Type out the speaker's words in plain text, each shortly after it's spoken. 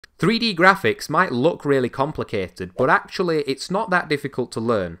3D graphics might look really complicated, but actually it's not that difficult to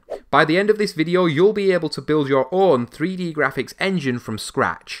learn. By the end of this video, you'll be able to build your own 3D graphics engine from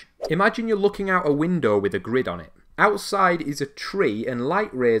scratch. Imagine you're looking out a window with a grid on it. Outside is a tree and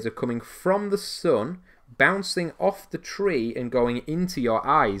light rays are coming from the sun, bouncing off the tree and going into your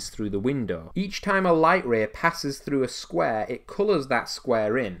eyes through the window. Each time a light ray passes through a square, it colours that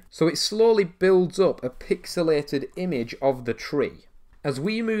square in. So it slowly builds up a pixelated image of the tree. As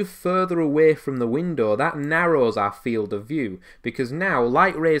we move further away from the window, that narrows our field of view, because now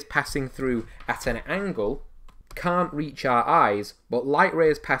light rays passing through at an angle can't reach our eyes, but light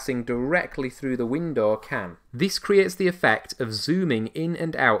rays passing directly through the window can. This creates the effect of zooming in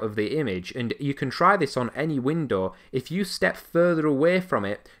and out of the image, and you can try this on any window. If you step further away from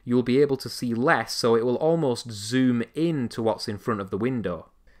it, you'll be able to see less, so it will almost zoom in to what's in front of the window.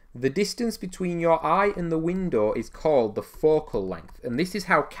 The distance between your eye and the window is called the focal length, and this is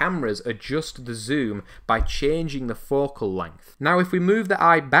how cameras adjust the zoom by changing the focal length. Now if we move the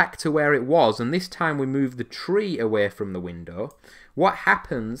eye back to where it was, and this time we move the tree away from the window, what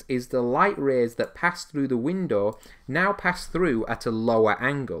happens is the light rays that pass through the window now pass through at a lower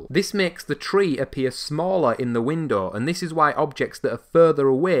angle. This makes the tree appear smaller in the window, and this is why objects that are further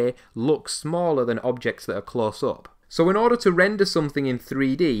away look smaller than objects that are close up. So in order to render something in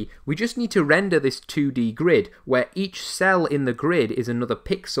 3D, we just need to render this 2D grid, where each cell in the grid is another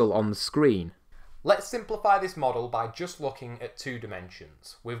pixel on the screen. Let's simplify this model by just looking at 2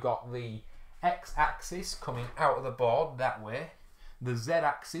 dimensions. We've got the x-axis coming out of the board that way, the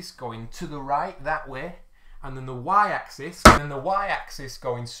z-axis going to the right that way, and then the y-axis,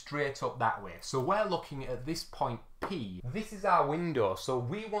 going straight up that way. So we're looking at this point P. This is our window, so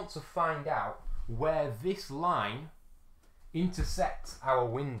we want to find out where this line intersects our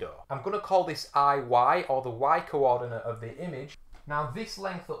window. I'm going to call this IY, or the Y coordinate of the image. Now this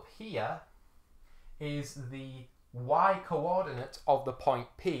length up here is the Y coordinate of the point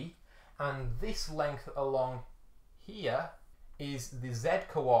P, and this length along here is the Z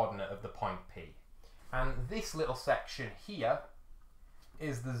coordinate of the point P. And this little section here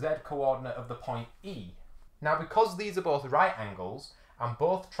is the Z coordinate of the point E. Now because these are both right angles, and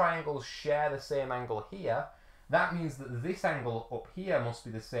both triangles share the same angle here, that means that this angle up here must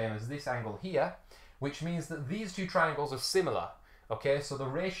be the same as this angle here, which means that these 2 triangles are similar. Okay, so the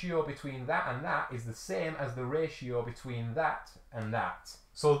ratio between that and that is the same as the ratio between that and that.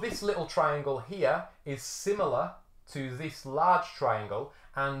 So this little triangle here is similar to this large triangle,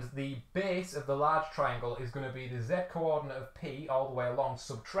 and the base of the large triangle is going to be the Z coordinate of P all the way along.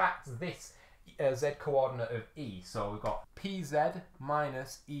 Subtract this Z coordinate of E, so we've got PZ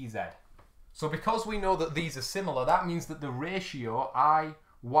minus EZ. So because we know that these are similar, that means that the ratio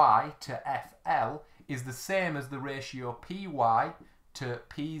IY to FL is the same as the ratio PY to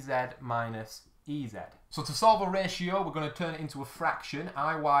PZ minus EZ. So to solve a ratio, we're going to turn it into a fraction.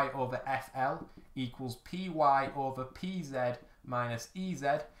 IY over FL equals PY over PZ minus EZ.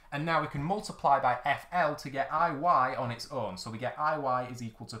 And now we can multiply by FL to get IY on its own. So we get IY is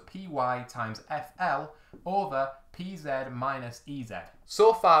equal to PY times FL over PZ minus EZ.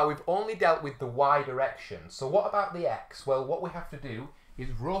 So far we've only dealt with the Y direction. So what about the X? Well, what we have to do is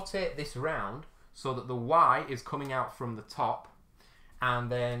rotate this round so that the Y is coming out from the top,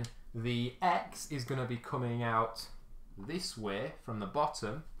 and then the X is going to be coming out this way from the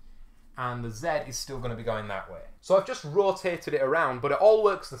bottom, and the Z is still going to be going that way. So I've just rotated it around, but it all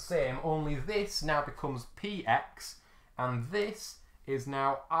works the same, only this now becomes PX, and this is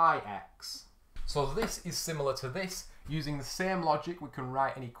now IX. So this is similar to this. Using the same logic, we can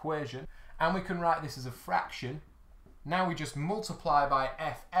write an equation, and we can write this as a fraction. Now we just multiply by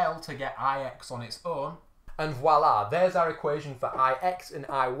FL to get IX on its own, and voila, there's our equation for IX and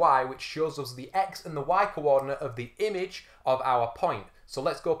IY, which shows us the X and the Y coordinate of the image of our point. So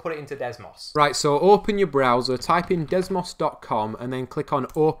let's go put it into Desmos. Right, so open your browser, type in desmos.com, and then click on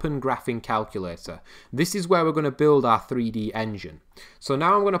Open Graphing Calculator. This is where we're going to build our 3D engine. So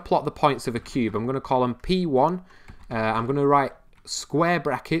now I'm going to plot the points of a cube. I'm going to call them P1. I'm going to write square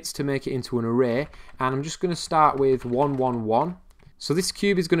brackets to make it into an array, and I'm just going to start with 1, 1, 1. So this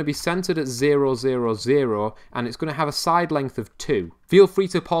cube is going to be centered at 0, 0, 0, and it's going to have a side length of 2. Feel free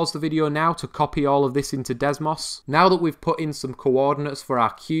to pause the video now to copy all of this into Desmos. Now that we've put in some coordinates for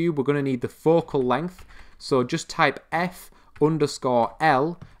our cube, we're going to need the focal length. So just type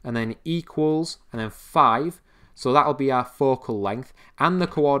F_L and then equals and then 5. So that'll be our focal length, and the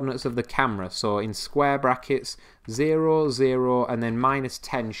coordinates of the camera. So in square brackets, 0, 0, and then minus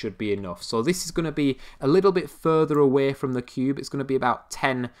 10 should be enough. So this is going to be a little bit further away from the cube. It's going to be about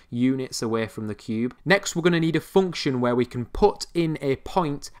 10 units away from the cube. Next, we're going to need a function where we can put in a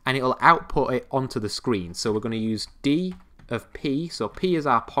point and it'll output it onto the screen. So we're going to use d of p, so p is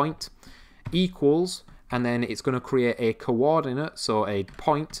our point, equals, and then it's going to create a coordinate, so a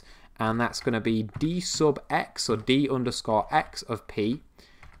point, and that's going to be d sub x, or d underscore x of p,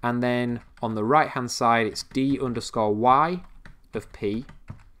 and then on the right hand side it's d underscore y of p,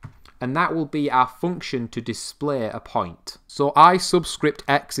 and that will be our function to display a point. So I subscript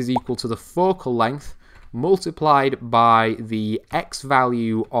x is equal to the focal length multiplied by the x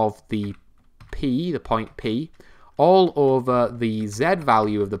value of the p, the point p, all over the z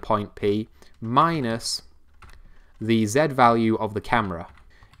value of the point p minus the z value of the camera.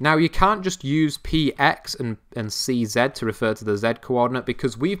 Now you can't just use px and cz to refer to the z coordinate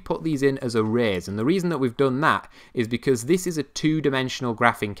because we've put these in as arrays, and the reason that we've done that is because this is a two-dimensional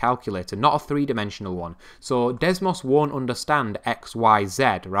graphing calculator, not a three-dimensional one. So Desmos won't understand x, y,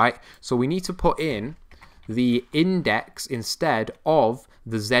 z, right? So we need to put in the index instead of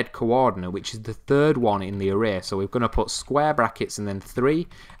the z coordinate, which is the third one in the array. So we're going to put square brackets and then 3,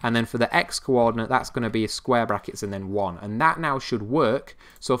 and then for the x coordinate that's going to be square brackets and then 1, and that now should work.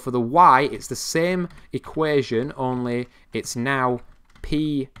 So for the y it's the same equation, only it's now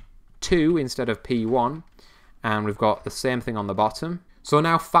p2 instead of p1, and we've got the same thing on the bottom. So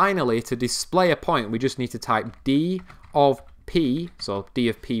now finally, to display a point we just need to type d of p, so d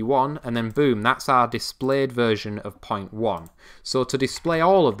of p1, and then boom, that's our displayed version of point 1. So to display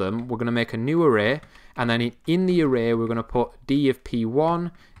all of them, we're going to make a new array, and then in the array we're going to put d of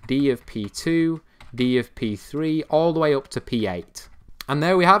p1, d of p2, d of p3, all the way up to p8. And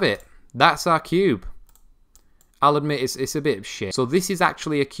there we have it. That's our cube. I'll admit it's a bit of shit. So this is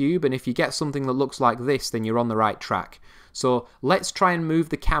actually a cube, and if you get something that looks like this, then you're on the right track. So let's try and move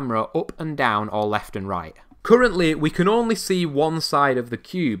the camera up and down or left and right. Currently, we can only see one side of the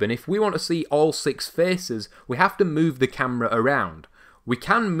cube, and if we want to see all 6 faces, we have to move the camera around. We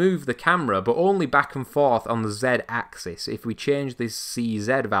can move the camera, but only back and forth on the z-axis if we change this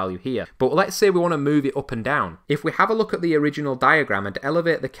cz value here. But let's say we want to move it up and down. If we have a look at the original diagram and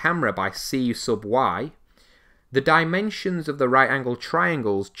elevate the camera by c sub y, the dimensions of the right angle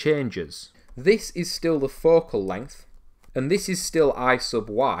triangles changes. This is still the focal length, and this is still I sub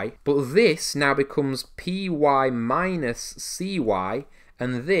y, but this now becomes py minus cy,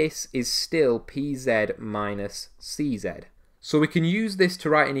 and this is still pz minus cz. So we can use this to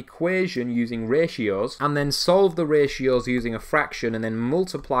write an equation using ratios, and then solve the ratios using a fraction, and then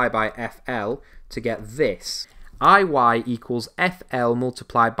multiply by fl to get this. Iy equals fl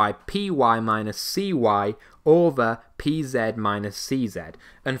multiplied by py minus cy over pz minus cz.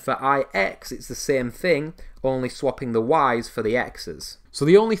 And for ix it's the same thing, only swapping the y's for the x's. So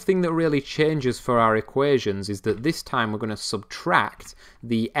the only thing that really changes for our equations is that this time we're going to subtract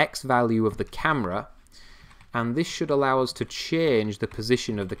the x value of the camera, and this should allow us to change the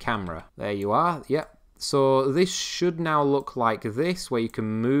position of the camera. There you are, yep. So this should now look like this, where you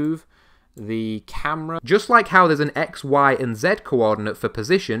can move the camera. Just like how there's an x, y and z coordinate for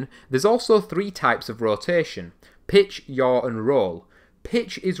position, there's also 3 types of rotation: pitch, yaw and roll.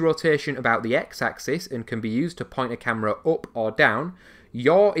 Pitch is rotation about the x-axis and can be used to point a camera up or down.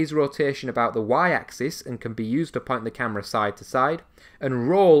 Yaw is rotation about the y-axis and can be used to point the camera side to side. And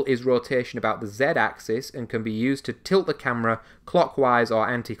roll is rotation about the z-axis and can be used to tilt the camera clockwise or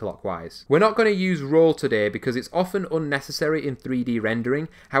anti-clockwise. We're not going to use roll today because it's often unnecessary in 3D rendering.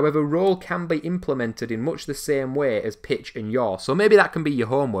 However, roll can be implemented in much the same way as pitch and yaw, so maybe that can be your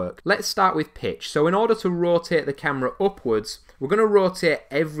homework. Let's start with pitch. So in order to rotate the camera upwards, we're going to rotate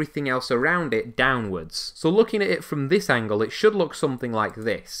everything else around it downwards. So looking at it from this angle, it should look something like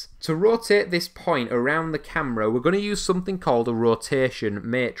this. To rotate this point around the camera, we're going to use something called a rotation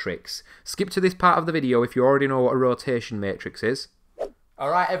matrix. Skip to this part of the video if you already know what a rotation matrix is.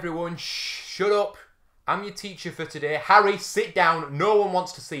 Alright everyone, shut up. I'm your teacher for today. Harry, sit down. No one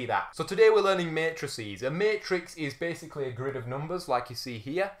wants to see that. So today we're learning matrices. A matrix is basically a grid of numbers like you see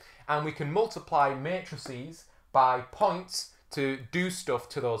here, and we can multiply matrices by points to do stuff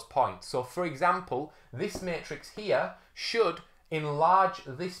to those points. So for example, this matrix here should enlarge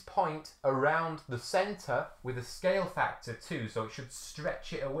this point around the center with a scale factor 2. So it should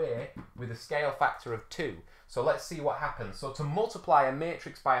stretch it away with a scale factor of 2. So let's see what happens. So to multiply a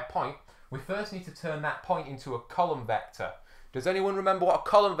matrix by a point, we first need to turn that point into a column vector. Does anyone remember what a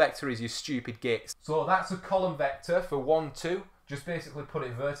column vector is, you stupid gits? So that's a column vector for 1, 2. Just basically put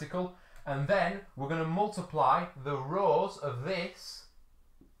it vertical. And then we're going to multiply the rows of this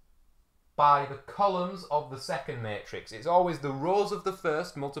by the columns of the second matrix. It's always the rows of the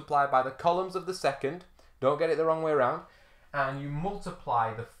first multiplied by the columns of the second. Don't get it the wrong way around. And you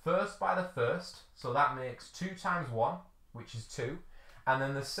multiply the first by the first, so that makes 2 times 1, which is 2. And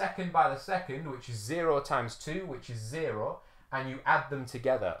then the second by the second, which is 0 times 2, which is 0. And you add them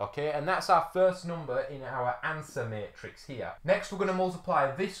together, okay? And that's our first number in our answer matrix here. Next, we're going to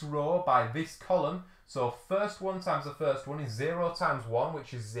multiply this row by this column. So first one times the first one is 0 times 1,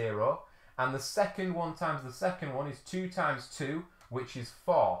 which is 0. And the second one times the second one is 2 times 2, which is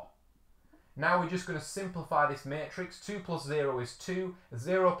 4. Now we're just going to simplify this matrix. 2 plus 0 is 2.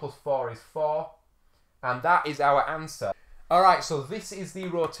 0 plus 4 is 4. And that is our answer. Alright, so this is the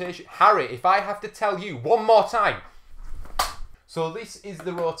rotation. Harry, if I have to tell you one more time. So this is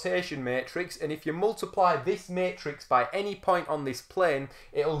the rotation matrix, and if you multiply this matrix by any point on this plane,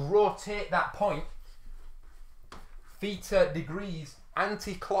 it'll rotate that point theta degrees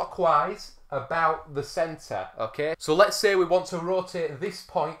anti-clockwise about the center, okay? So let's say we want to rotate this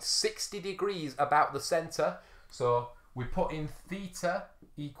point 60 degrees about the center. So we put in theta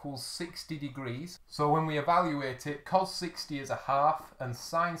equals 60 degrees. So when we evaluate it, cos 60 is a half and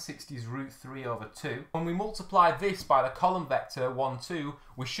sine 60 is root 3 over 2. When we multiply this by the column vector 1, 2,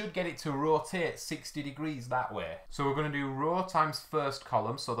 we should get it to rotate 60 degrees that way. So we're going to do row times first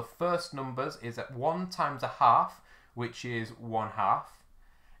column. So the first numbers is at 1 times a half, which is 1 half.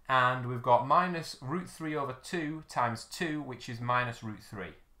 And we've got minus root 3 over 2 times 2, which is minus root 3.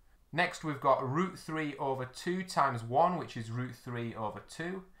 Next we've got root 3 over 2 times 1, which is root 3 over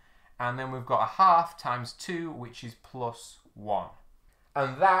 2. And then we've got a half times 2, which is plus 1.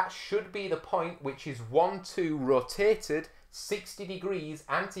 And that should be the point which is 1, 2 rotated 60 degrees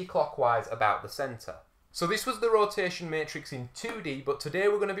anti-clockwise about the centre. So this was the rotation matrix in 2D, but today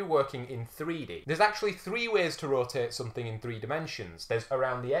we're going to be working in 3D. There's actually 3 ways to rotate something in 3 dimensions. There's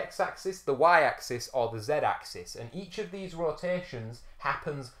around the x-axis, the y-axis, or the z-axis. And each of these rotations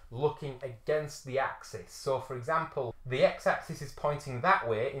happens looking against the axis. So for example, the x-axis is pointing that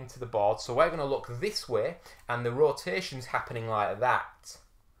way into the board, so we're going to look this way, and the rotation's happening like that.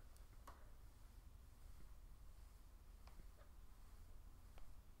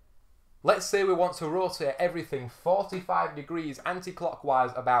 Let's say we want to rotate everything 45 degrees anti-clockwise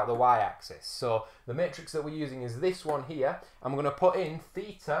about the y-axis. So the matrix that we're using is this one here. I'm going to put in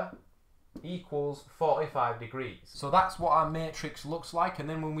theta equals 45 degrees. So that's what our matrix looks like, and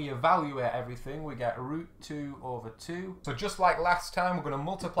then when we evaluate everything we get root 2 over 2. So just like last time, we're going to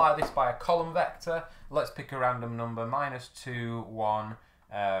multiply this by a column vector. Let's pick a random number, minus 2, 1,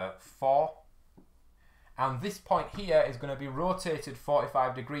 4. And this point here is going to be rotated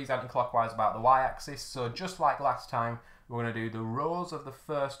 45 degrees anti-clockwise about the y-axis. So just like last time, we're going to do the rows of the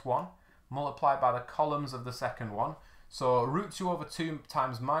first one multiplied by the columns of the second one. So root 2 over 2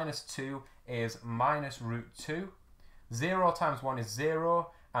 times minus 2 is minus root 2. 0 times 1 is 0.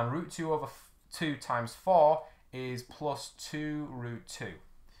 And root 2 over 2 times 4 is plus 2 root 2.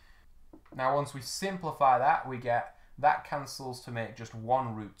 Now once we simplify that, we get that cancels to make just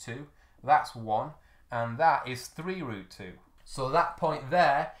 1 root 2. That's 1. And that is 3 root 2. So that point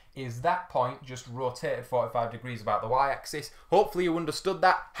there is that point just rotated 45 degrees about the y-axis. Hopefully you understood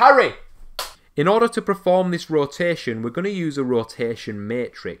that. Harry! In order to perform this rotation, we're going to use a rotation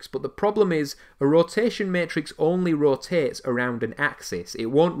matrix, but the problem is a rotation matrix only rotates around an axis. It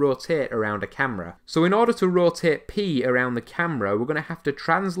won't rotate around a camera. So in order to rotate P around the camera, we're going to have to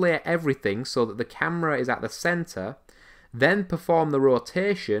translate everything so that the camera is at the center, then perform the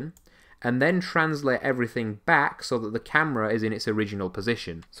rotation, and then translate everything back so that the camera is in its original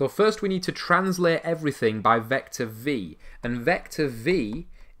position. So first we need to translate everything by vector v, and vector v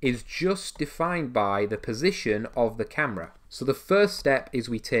is just defined by the position of the camera. So the first step is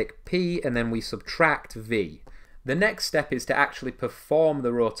we take p and then we subtract v. The next step is to actually perform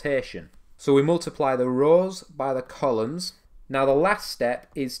the rotation. So we multiply the rows by the columns. Now the last step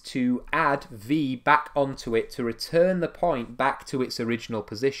is to add v back onto it to return the point back to its original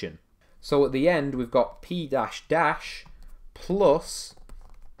position. So at the end we've got p dash dash plus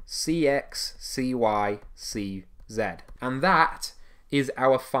cx, cy, cz. And that is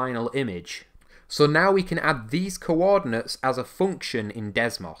our final image. So now we can add these coordinates as a function in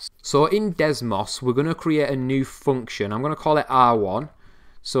Desmos. So in Desmos we're going to create a new function. I'm going to call it R1.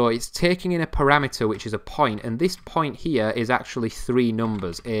 So it's taking in a parameter which is a point, and this point here is actually 3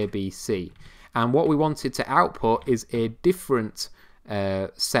 numbers, A, B, C. And what we wanted to output is a different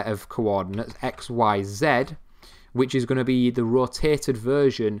set of coordinates, x, y, z, which is going to be the rotated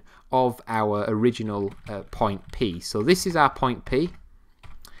version of our original point P. So this is our point P,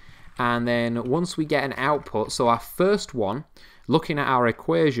 And then once we get an output, so our first one, looking at our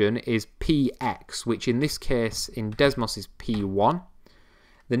equation, is px, which in this case in Desmos is p1.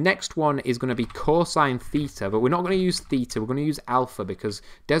 The next one is going to be cosine theta, but we're not going to use theta, we're going to use alpha, because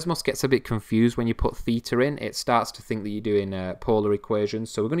Desmos gets a bit confused when you put theta in. It starts to think that you're doing polar equations.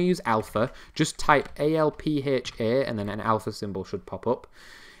 So we're going to use alpha. Just type ALPHA and then an alpha symbol should pop up.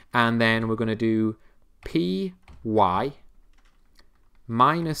 And then we're going to do py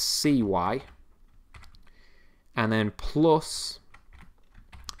minus cy and then plus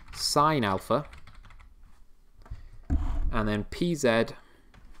sine alpha and then pz,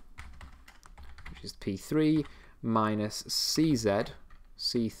 which is P3, minus CZ,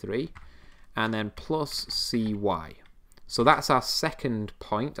 C3, and then plus CY. So that's our second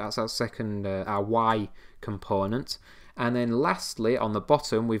point, that's our second, our Y component. And then lastly, on the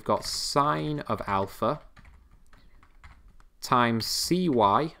bottom, we've got sine of alpha times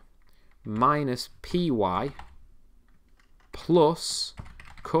CY minus PY plus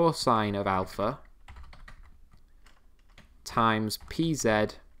cosine of alpha times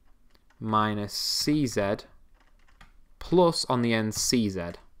PZ minus CZ plus on the end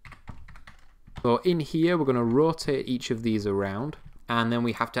CZ. So in here we're going to rotate each of these around, and then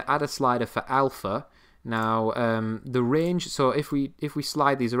we have to add a slider for alpha. Now the range, so if we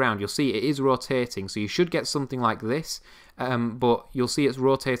slide these around, you'll see it is rotating, so you should get something like this, but you'll see it's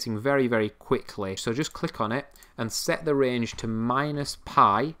rotating very, very quickly. So just click on it and set the range to minus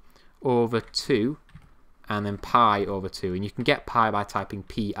pi over 2 and then pi over 2, and you can get pi by typing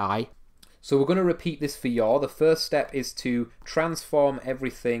pi. So we're going to repeat this for yaw. The first step is to transform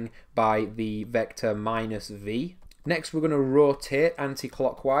everything by the vector minus v. Next we're going to rotate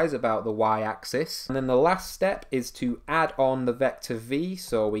anti-clockwise about the y-axis. And then the last step is to add on the vector v,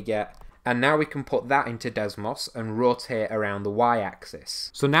 so we get, and now we can put that into Desmos and rotate around the y-axis.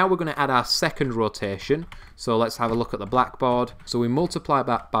 So now we're going to add our second rotation. So let's have a look at the blackboard. So we multiply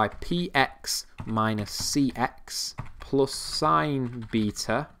that by px minus cx plus sine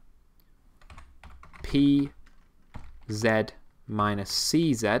beta pz minus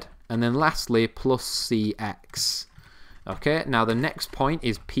cz, and then lastly plus cx. Okay, now the next point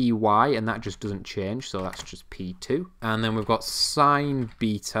is py, and that just doesn't change, so that's just p2. And then we've got sine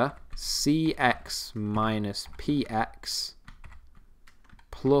beta cx minus px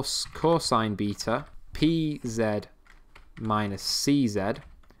plus cosine beta pz minus cz,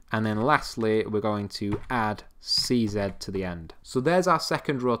 and then lastly we're going to add cz to the end. So there's our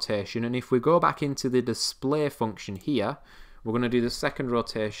second rotation, and if we go back into the display function here, we're going to do the second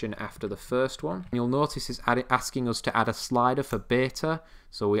rotation after the first one. You'll notice it's asking us to add a slider for beta,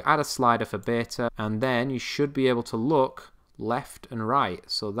 so we add a slider for beta, and then you should be able to look left and right.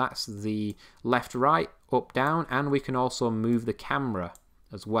 So that's the left, right, up, down, and we can also move the camera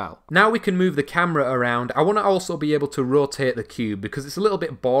as well. Now we can move the camera around. I want to also be able to rotate the cube because it's a little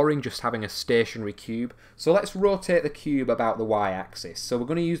bit boring just having a stationary cube. So let's rotate the cube about the y-axis. So we're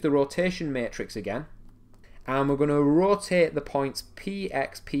going to use the rotation matrix again, and we're going to rotate the points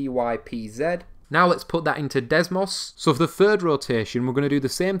px, py, pz. Now let's put that into Desmos. So for the third rotation, we're going to do the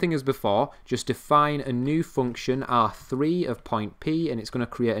same thing as before, just define a new function r3 of point P, and it's going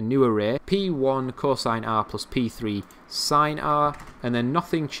to create a new array, p1 cosine r plus p3 sine r, and then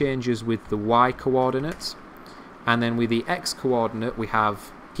nothing changes with the y coordinates. And then with the x coordinate, we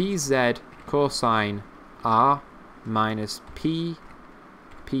have pz cosine r minus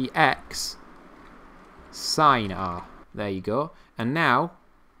px sine r. There you go. And now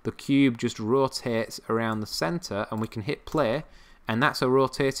the cube just rotates around the center, and we can hit play, and that's a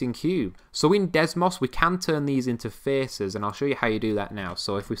rotating cube. So in Desmos we can turn these into faces, and I'll show you how you do that now.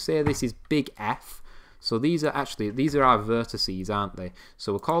 So if we say this is big F, so these are our vertices, aren't they?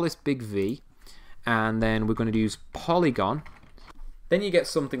 So we'll call this big V, and then we're going to use polygon. Then you get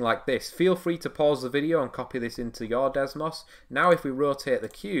something like this. Feel free to pause the video and copy this into your Desmos. Now if we rotate the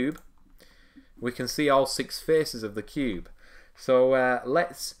cube, we can see all 6 faces of the cube. So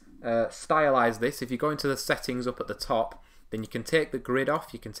let's stylize this. If you go into the settings up at the top, then you can take the grid off,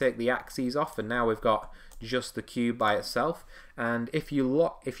 you can take the axes off, and now we've got just the cube by itself. And if you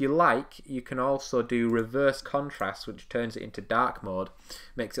like, you can also do reverse contrast, which turns it into dark mode,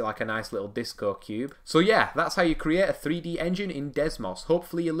 makes it like a nice little disco cube. So yeah, that's how you create a 3D engine in Desmos.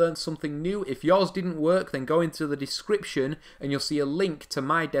 Hopefully you learned something new. If yours didn't work, then go into the description and you'll see a link to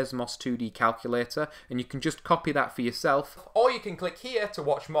my Desmos 2D calculator, and you can just copy that for yourself. Or you can click here to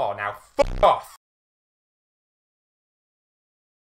watch more. Now, f*** off!